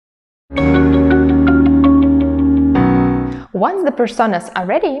Once the personas are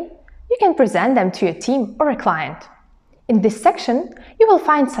ready, you can present them to your team or a client. In this section, you will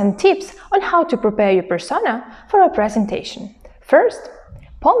find some tips on how to prepare your persona for a presentation. First,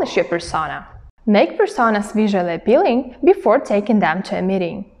 polish your persona. Make personas visually appealing before taking them to a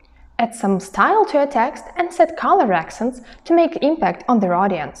meeting. Add some style to your text and set color accents to make impact on their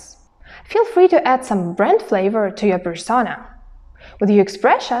audience. Feel free to add some brand flavor to your persona. With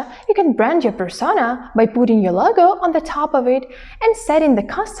UXPressia, you can brand your persona by putting your logo on the top of it and setting the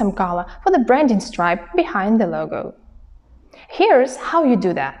custom color for the branding stripe behind the logo. Here's how you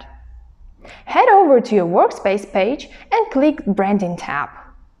do that. Head over to your workspace page and click Branding tab.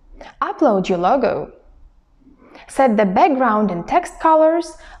 Upload your logo. Set the background and text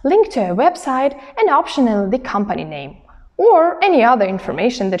colors, link to a website, and optionally the company name, or any other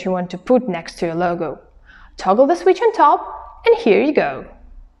information that you want to put next to your logo. Toggle the switch on top, and here you go.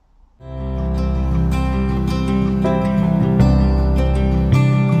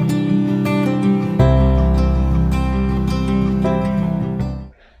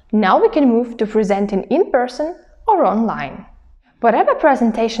 Now we can move to presenting in person or online. Whatever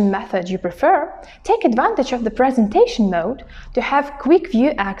presentation method you prefer, take advantage of the presentation mode to have quick view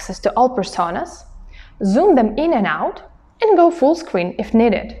access to all personas, zoom them in and out, and go full screen if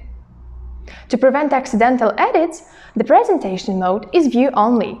needed. To prevent accidental edits, the presentation mode is view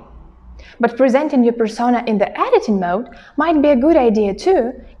only. But presenting your persona in the editing mode might be a good idea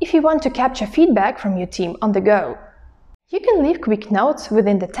too if you want to capture feedback from your team on the go. You can leave quick notes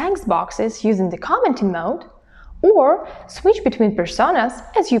within the text boxes using the commenting mode, or switch between personas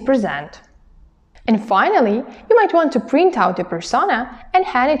as you present. And finally, you might want to print out your persona and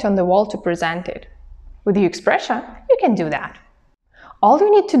hang it on the wall to present it. With UXPressia, you can do that. All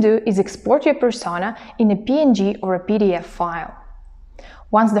you need to do is export your persona in a PNG or a PDF file.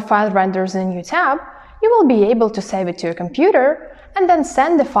 Once the file renders in a new tab, you will be able to save it to your computer and then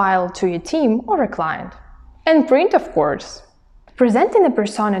send the file to your team or a client. And print, of course. Presenting a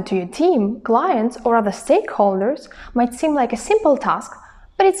persona to your team, clients, or other stakeholders might seem like a simple task,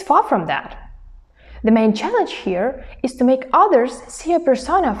 but it's far from that. The main challenge here is to make others see a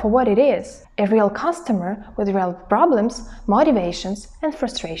persona for what it is, a real customer with real problems, motivations, and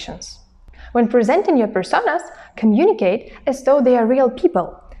frustrations. When presenting your personas, communicate as though they are real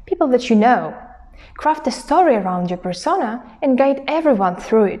people, people that you know. Craft a story around your persona and guide everyone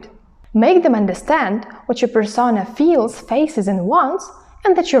through it. Make them understand what your persona feels, faces, and wants,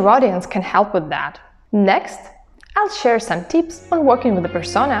 and that your audience can help with that. Next, I'll share some tips on working with a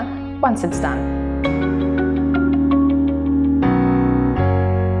persona once it's done.